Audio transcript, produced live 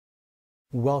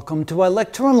Welcome to our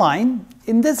lecture online.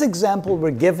 In this example,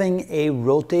 we're giving a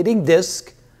rotating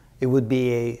disk. It would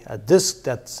be a disk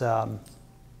that's the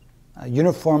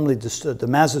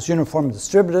mass is uniformly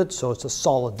distributed, so it's a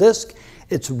solid disk.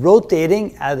 It's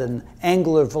rotating at an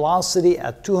angular velocity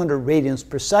at 200 radians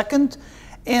per second,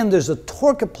 and there's a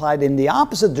torque applied in the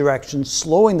opposite direction,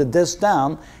 slowing the disk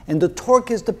down, and the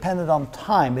torque is dependent on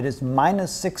time. It is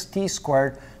minus 6t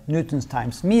squared newtons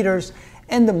times meters,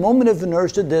 and the moment of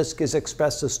inertia disk is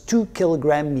expressed as 2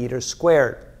 kilogram meters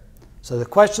squared. So the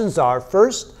questions are,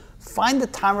 first, find the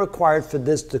time required for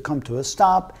this to come to a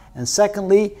stop, and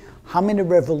secondly, how many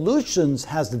revolutions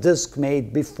has the disk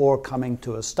made before coming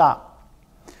to a stop?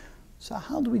 So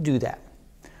how do we do that?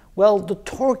 Well, the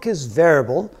torque is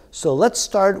variable, so let's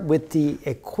start with the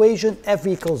equation F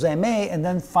equals ma and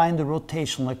then find the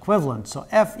rotational equivalent. So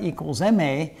F equals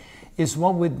ma is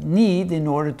what we need in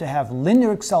order to have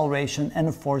linear acceleration and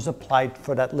a force applied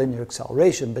for that linear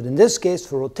acceleration. But in this case,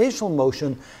 for rotational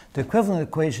motion, the equivalent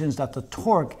equation is that the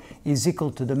torque is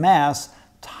equal to the mass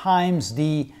times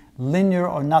the linear,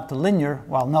 or not the linear,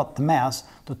 well, not the mass,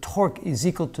 the torque is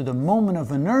equal to the moment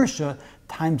of inertia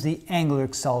times the angular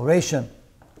acceleration.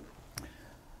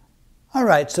 All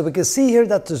right, so we can see here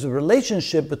that there's a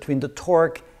relationship between the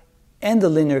torque and the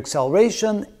linear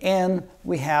acceleration, and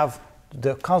we have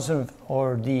the constant,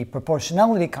 or the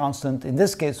proportionality constant, in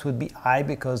this case would be I,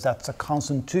 because that's a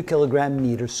constant 2 kilogram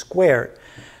meters squared.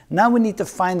 Now we need to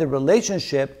find the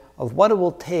relationship of what it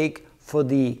will take for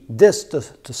the disk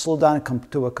to slow down and come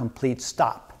to a complete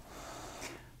stop.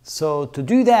 So to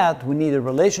do that, we need a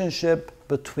relationship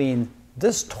between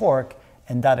this torque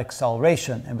and that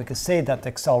acceleration. And we can say that the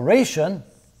acceleration,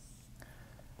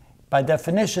 by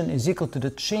definition, is equal to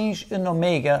the change in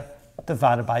omega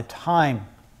divided by time.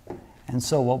 And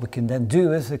so what we can then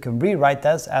do is we can rewrite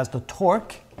this as the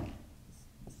torque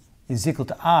is equal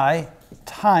to I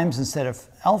times, instead of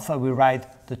alpha, we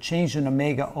write the change in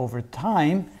omega over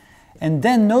time. And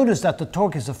then notice that the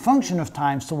torque is a function of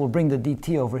time, so we'll bring the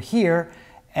dt over here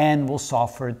and we'll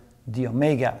solve for d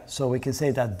omega. So we can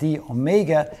say that d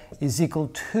omega is equal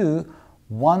to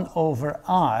 1 over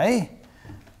I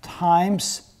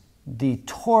times the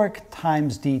torque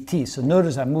times dt. So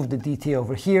notice I moved the dt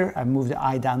over here, I moved the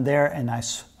I down there, and I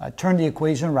turned the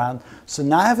equation around. So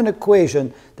now I have an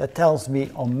equation that tells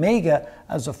me omega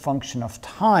as a function of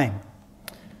time.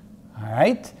 All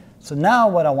right, so now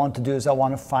what I want to do is I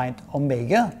want to find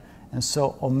omega. And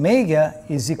so omega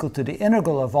is equal to the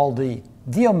integral of all the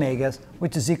d omegas,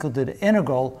 which is equal to the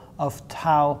integral of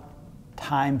tau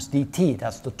times dt.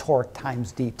 That's the torque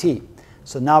times dt.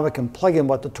 So now we can plug in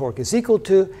what the torque is equal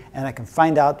to, and I can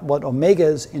find out what omega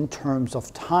is in terms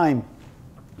of time.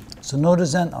 So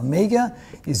notice then omega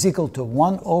is equal to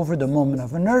 1 over the moment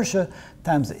of inertia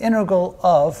times the integral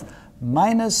of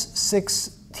minus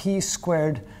 6t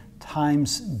squared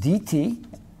times dt.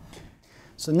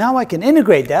 So now I can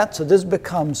integrate that, so this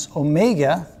becomes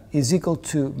omega is equal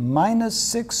to minus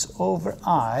 6 over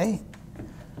I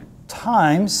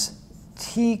times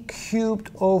t cubed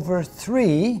over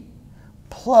 3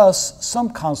 plus some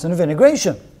constant of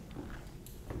integration.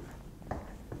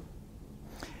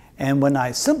 And when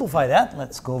I simplify that,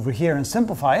 let's go over here and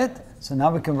simplify it. So now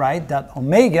we can write that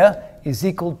omega is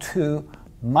equal to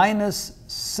minus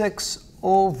 6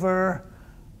 over,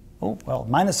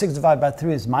 minus 6 divided by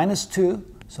 3 is minus 2.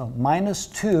 So minus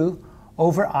 2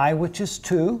 over I, which is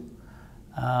 2,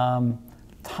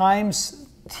 times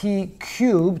t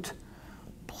cubed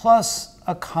plus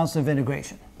a constant of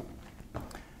integration.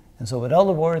 And so with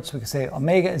other words, we can say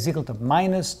omega is equal to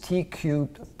minus t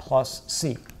cubed plus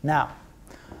c. Now,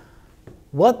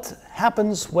 what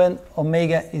happens when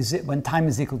time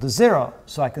is equal to 0?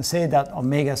 So I can say that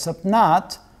omega sub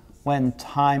naught, when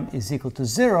time is equal to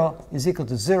 0, is equal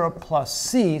to 0 plus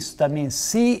c. So that means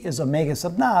c is omega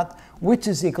sub naught, which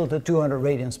is equal to 200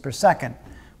 radians per second,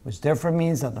 which therefore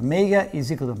means that omega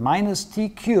is equal to minus t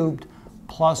cubed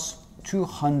plus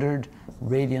 200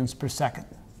 radians per second.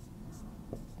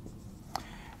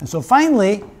 And so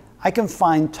finally, I can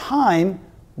find time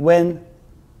when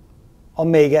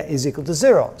omega is equal to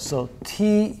 0. So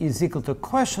t is equal to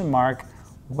question mark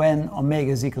when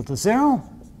omega is equal to 0.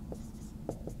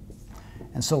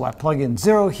 And so I plug in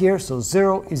 0 here, so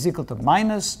 0 is equal to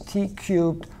minus t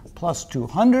cubed plus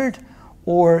 200,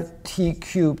 or t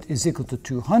cubed is equal to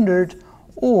 200,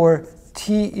 or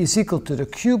t is equal to the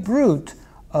cube root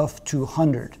of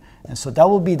 200. And so that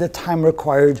will be the time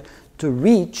required to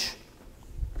reach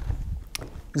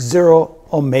 0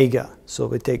 omega. So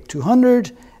we take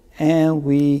 200 and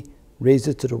we raise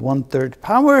it to the 1/3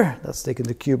 power. That's taking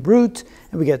the cube root,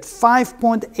 and we get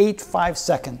 5.85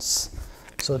 seconds.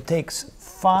 So it takes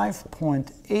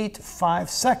 5.85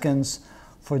 seconds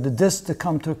for the disk to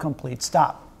come to a complete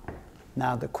stop.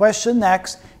 Now the question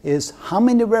next is how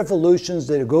many revolutions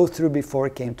did it go through before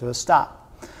it came to a stop?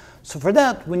 So for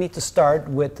that we need to start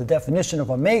with the definition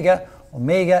of omega.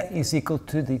 Omega is equal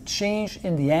to the change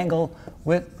in the angle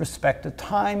with respect to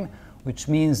time, which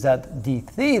means that d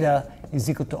theta is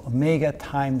equal to omega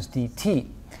times dt.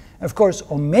 And of course,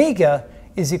 omega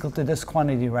is equal to this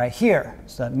quantity right here.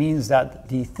 So that means that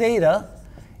d theta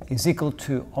is equal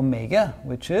to omega,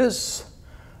 which is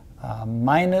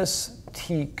minus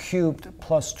t cubed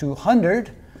plus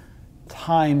 200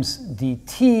 times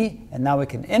dt. And now we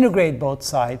can integrate both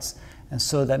sides. And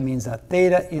so that means that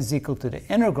theta is equal to the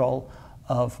integral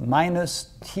of minus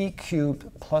t cubed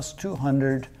plus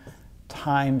 200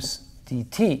 times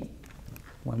dt.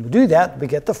 When we do that, we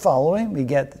get the following. We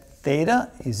get theta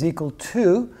is equal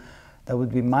to, that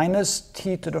would be minus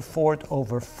t to the fourth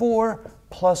over 4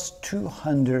 plus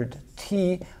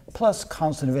 200t plus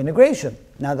constant of integration.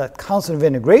 Now that constant of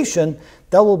integration,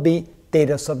 that will be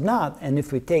theta sub naught. And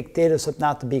if we take theta sub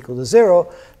naught to be equal to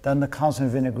 0, then the constant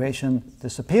of integration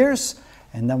disappears.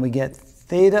 And then we get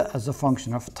theta as a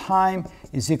function of time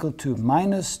is equal to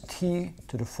minus t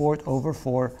to the fourth over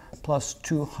 4 plus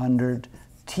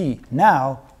 200t.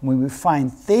 Now, when we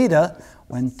find theta,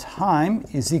 when time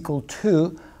is equal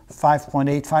to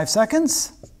 5.85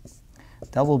 seconds,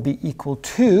 that will be equal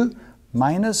to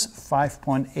minus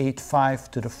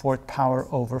 5.85 to the fourth power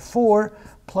over 4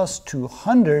 plus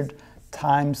 200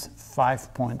 times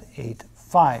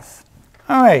 5.85.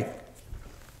 All right.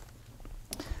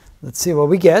 Let's see what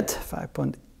we get.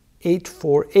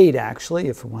 5.848 actually,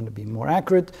 if we want to be more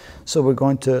accurate. So we're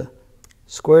going to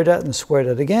square that and square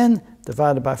that again.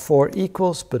 Divided by 4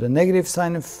 equals, put a negative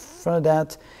sign in front of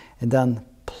that, and then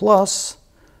plus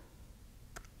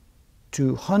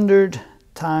 200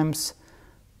 times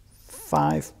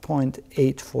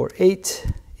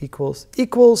 5.848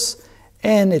 equals,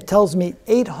 and it tells me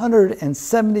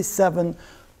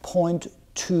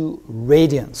 877.2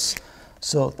 radians.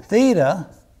 So theta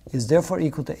is therefore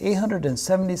equal to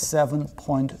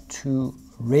 877.2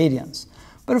 radians.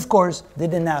 But of course, they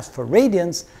didn't ask for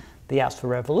radians, they asked for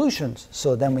revolutions.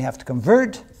 So then we have to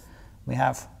convert. We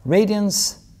have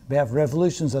radians, we have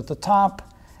revolutions at the top,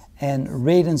 and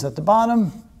radians at the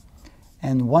bottom.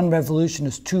 And 1 revolution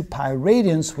is 2 pi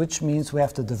radians, which means we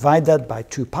have to divide that by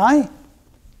 2 pi.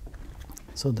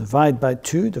 So divide by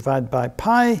 2, divide by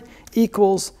pi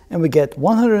equals, and we get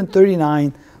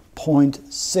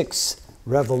 139.6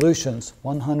 revolutions.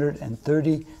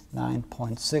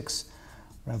 139.6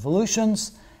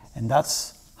 revolutions. And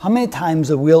that's how many times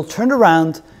the wheel turned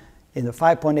around in the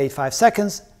 5.85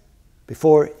 seconds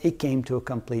before it came to a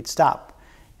complete stop.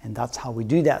 And that's how we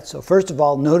do that. So first of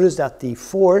all, notice that the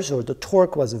force or the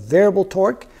torque was a variable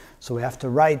torque. So we have to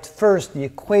write first the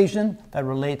equation that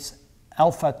relates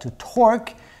alpha to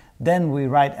torque. Then we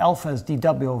write alpha as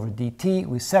dw over dt.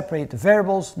 We separate the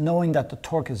variables, knowing that the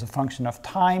torque is a function of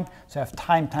time. So I have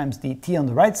time times dt on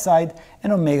the right side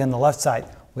and omega on the left side.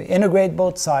 We integrate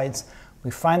both sides. We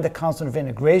find the constant of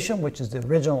integration, which is the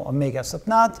original omega sub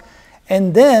naught.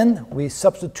 And then we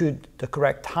substitute the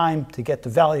correct time to get the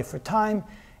value for time.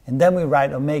 And then we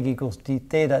write omega equals d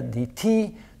theta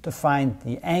dt to find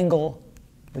the angle,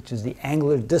 which is the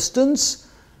angular distance.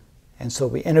 And so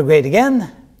we integrate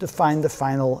again to find the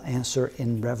final answer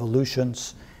in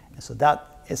revolutions. And so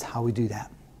that is how we do that.